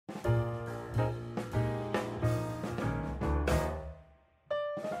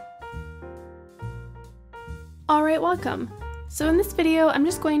Alright, welcome. So in this video, I'm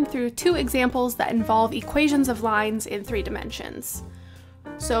just going through two examples that involve equations of lines in 3 dimensions.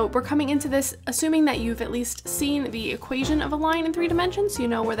 So we're coming into this assuming that you've at least seen the equation of a line in 3 dimensions, so you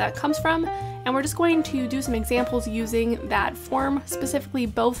know where that comes from, and we're just going to do some examples using that form, specifically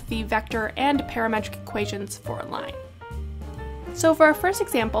both the vector and parametric equations for a line. So for our first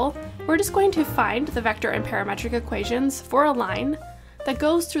example, we're just going to find the vector and parametric equations for a line that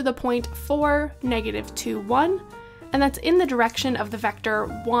goes through the point 4, -2, 1, and that's in the direction of the vector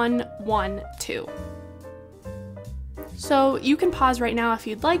 1, 1, 2. So you can pause right now if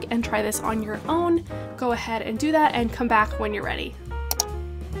you'd like and try this on your own. Go ahead and do that and come back when you're ready.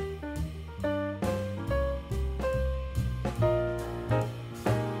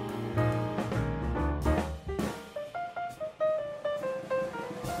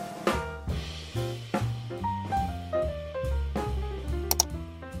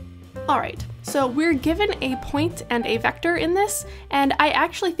 Alright, so we're given a point and a vector in this, and I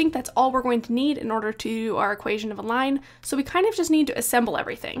actually think that's all we're going to need in order to do our equation of a line, so we kind of just need to assemble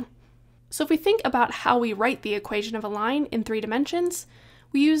everything. So if we think about how we write the equation of a line in 3 dimensions,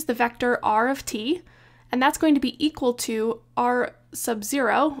 we use the vector r of t, and that's going to be equal to r sub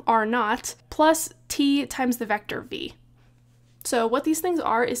 0, r naught, plus t times the vector v. So what these things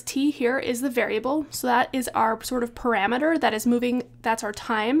are is t here is the variable, so that is our sort of parameter that is moving, that's our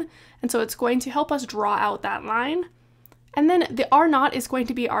time, and so it's going to help us draw out that line. And then the r naught is going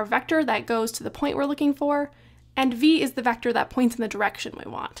to be our vector that goes to the point we're looking for, and v is the vector that points in the direction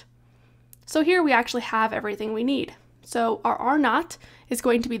we want. So here we actually have everything we need. So our r naught is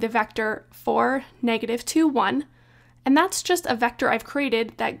going to be the vector 4, -2, 1, and that's just a vector I've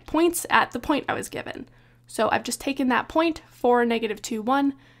created that points at the point I was given. So I've just taken that point, 4, -2,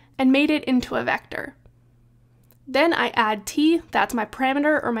 1, and made it into a vector. Then I add t, that's my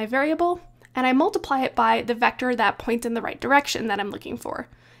parameter or my variable, and I multiply it by the vector that points in the right direction that I'm looking for.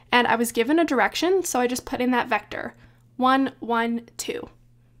 And I was given a direction, so I just put in that vector, 1, 1, 2.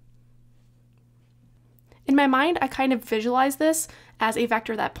 In my mind, I kind of visualize this as a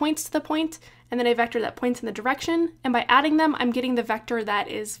vector that points to the point, and then a vector that points in the direction, and by adding them, I'm getting the vector that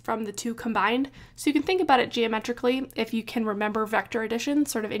is from the two combined. So you can think about it geometrically if you can remember vector addition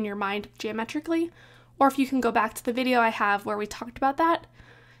sort of in your mind geometrically, or if you can go back to the video I have where we talked about that.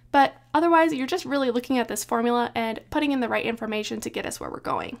 But otherwise, you're just really looking at this formula and putting in the right information to get us where we're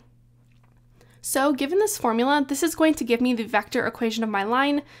going. So given this formula, this is going to give me the vector equation of my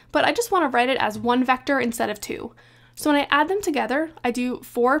line, but I just want to write it as one vector instead of two. So when I add them together, I do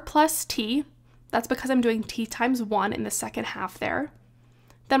 4 plus t. That's because I'm doing t times 1 in the second half there.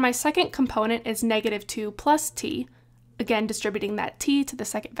 Then my second component is -2 plus t, again distributing that t to the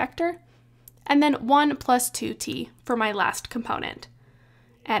second vector. And then 1 plus 2t for my last component.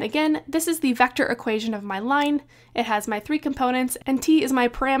 And again, this is the vector equation of my line. It has my 3 components, and t is my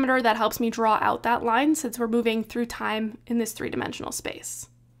parameter that helps me draw out that line since we're moving through time in this 3-dimensional space.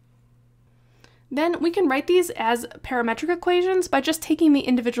 Then we can write these as parametric equations by just taking the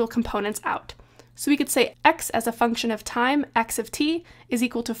individual components out. So we could say x as a function of time, x of t, is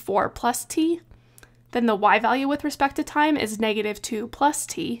equal to 4 plus t. Then the y value with respect to time is -2 plus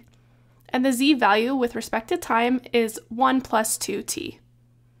t. And the z value with respect to time is 1 plus 2t.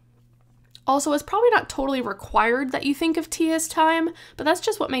 Also, it's probably not totally required that you think of t as time, but that's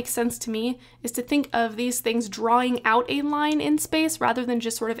just what makes sense to me, is to think of these things drawing out a line in space rather than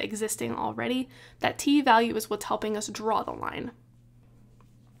just sort of existing already. That t value is what's helping us draw the line.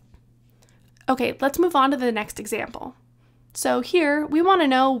 Okay, let's move on to the next example. So here, we want to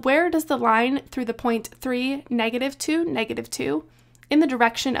know where does the line through the point 3, -2, -2, in the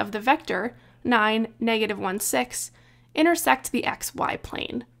direction of the vector 9, -1, 6, intersect the xy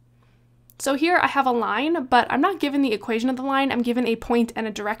plane. So here I have a line, but I'm not given the equation of the line, I'm given a point and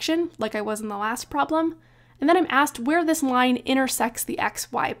a direction, like I was in the last problem, and then I'm asked where this line intersects the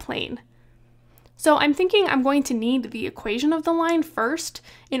xy plane. So I'm thinking I'm going to need the equation of the line first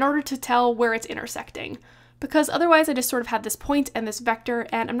in order to tell where it's intersecting, because otherwise I just sort of have this point and this vector,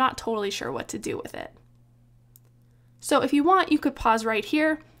 and I'm not totally sure what to do with it. So if you want, you could pause right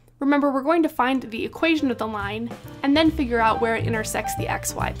here. Remember, we're going to find the equation of the line, and then figure out where it intersects the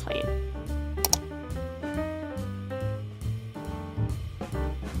xy plane.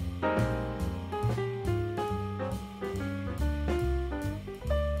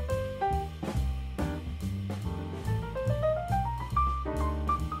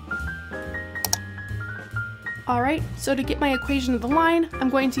 Alright, so to get my equation of the line, I'm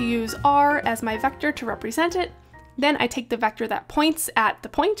going to use r as my vector to represent it. Then I take the vector that points at the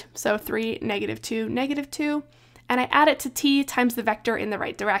point, so 3, -2, -2, and I add it to t times the vector in the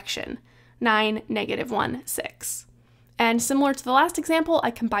right direction, 9, negative 1, 6. And similar to the last example,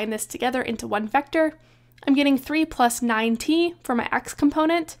 I combine this together into one vector. I'm getting 3 plus 9t for my x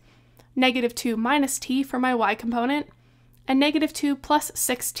component, negative 2 minus t for my y component, and negative 2 plus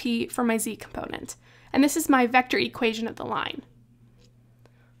 6t for my z component. And this is my vector equation of the line.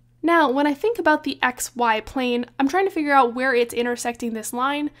 Now, when I think about the xy plane, I'm trying to figure out where it's intersecting this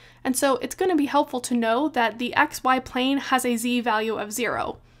line, and so it's going to be helpful to know that the xy plane has a z value of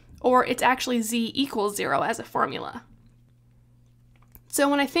 0, or it's actually z equals 0 as a formula. So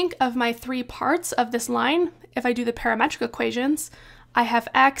when I think of my three parts of this line, if I do the parametric equations, I have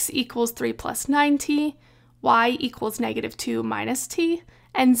x equals 3 plus 9t, y equals negative 2 minus t,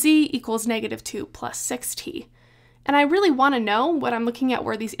 and z equals negative 2 plus 6t. And I really want to know, when I'm looking at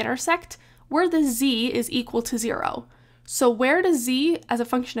where these intersect, where the z is equal to 0. So where does z as a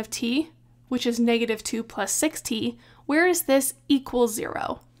function of t, which is negative 2 plus 6t, where is this equal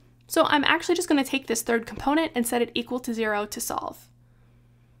 0? So I'm actually just going to take this third component and set it equal to 0 to solve.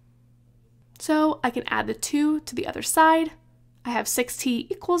 So I can add the 2 to the other side. I have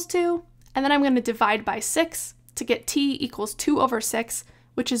 6t equals 2, and then I'm going to divide by 6 to get t equals 2 over 6,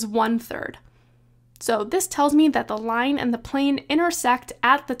 which is 1/3. So this tells me that the line and the plane intersect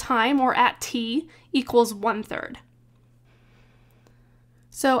at the time, or at t, equals 1/3.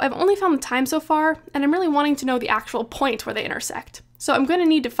 So I've only found the time so far, and I'm really wanting to know the actual point where they intersect. So I'm going to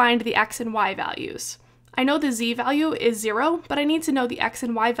need to find the x and y values. I know the z value is 0, but I need to know the x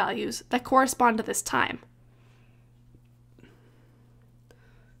and y values that correspond to this time.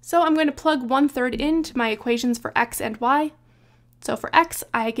 So I'm going to plug 1/3 into my equations for x and y. So for x,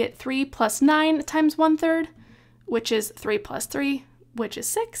 I get 3 plus 9 times 1/3, which is 3 plus 3, which is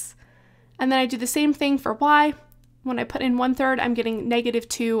 6. And then I do the same thing for y. When I put in 1/3, I'm getting negative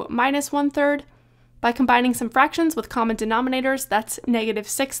 2 minus 1/3. By combining some fractions with common denominators, that's negative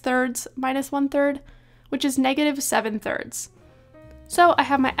 6/3 minus 1/3, which is negative 7/3. So I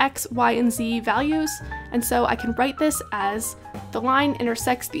have my x, y, and z values, and so I can write this as the line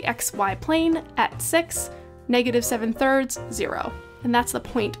intersects the xy plane at 6, negative 7/3, 0. And that's the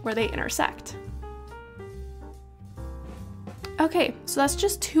point where they intersect. Okay, so that's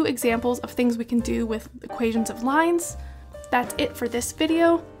just two examples of things we can do with equations of lines. That's it for this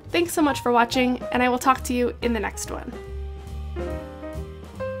video. Thanks so much for watching, and I will talk to you in the next one.